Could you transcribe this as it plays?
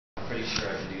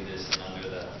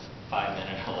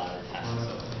5-minute a lot of times,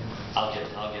 so I'll get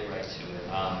right to it.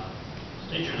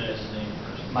 State your last name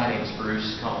first. My name is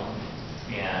Bruce Cohn,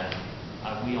 and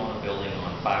we own a building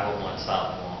on 501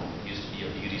 South Long. It used to be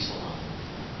a beauty salon.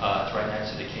 It's right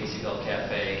next to the Caseyville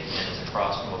Cafe, and it's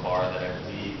across from a bar that I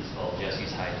believe is called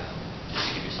Jesse's Hideout,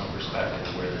 just to give you some perspective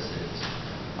of where this is.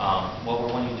 What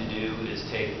we're wanting to do is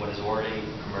take what is already a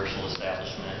commercial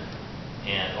establishment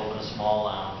and open a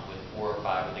small lounge with 4 or 5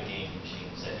 of the gaming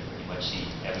machines that you pretty much see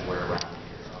everywhere around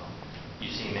here. You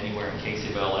see them anywhere in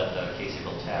Caseyville at the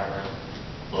Caseyville Tavern,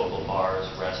 local bars,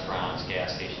 restaurants,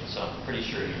 gas stations, so I'm pretty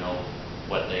sure you know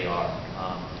what they are.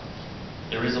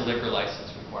 There is a liquor license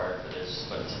required for this,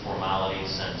 but it's a formality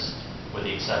since, with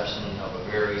the exception of a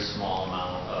very small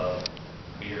amount of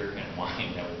beer and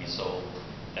wine that would be sold,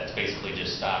 that's basically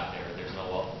just stock there. There's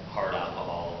no hard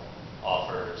alcohol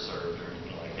offered or served or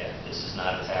anything like that. This is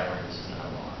not a tavern, this is not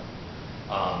a bar.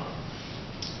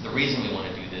 The reason we want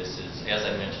to do this is, as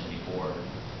I mentioned before,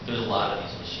 there's a lot of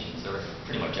these machines. They're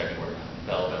pretty much everywhere now.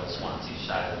 Belleville, Swansea,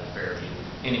 Shiloh, Fairview,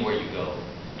 anywhere you go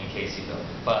in Caseyville.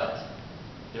 But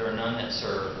there are none that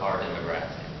serve our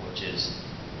demographic, which is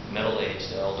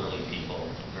middle-aged, elderly people,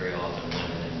 very often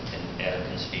women, and Adam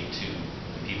can speak to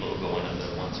the people who go into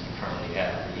the ones we currently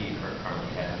have, or he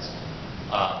currently has.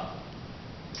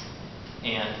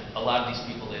 And a lot of these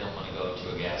people, they don't want to go to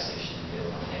a gas station, they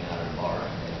don't want to hang out at a bar,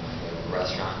 they don't want to go to a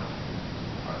restaurant,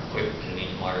 or a quick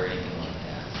convenient mart, or anything like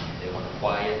that. They want a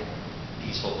quiet,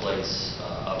 peaceful place,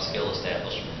 upscale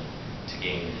establishment to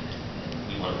game in, and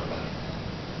we want to provide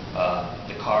that.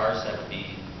 The cars that would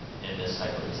be in this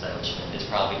type of establishment is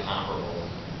probably comparable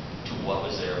to what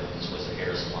was there when this was a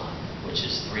hair salon, which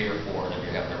is 3 or 4, and if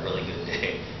you're having a really good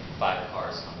day, 5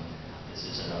 cars coming in and out. This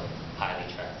isn't a highly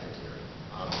trafficked area.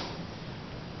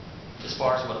 As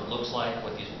far as what it looks like,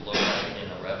 what these will look like in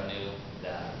the revenue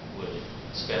that would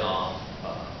spin off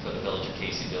for the Village of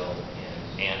Caseyville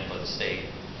and for the state,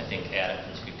 I think Adam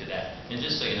can speak to that. And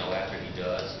just so you know, after he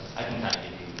does, I can kind of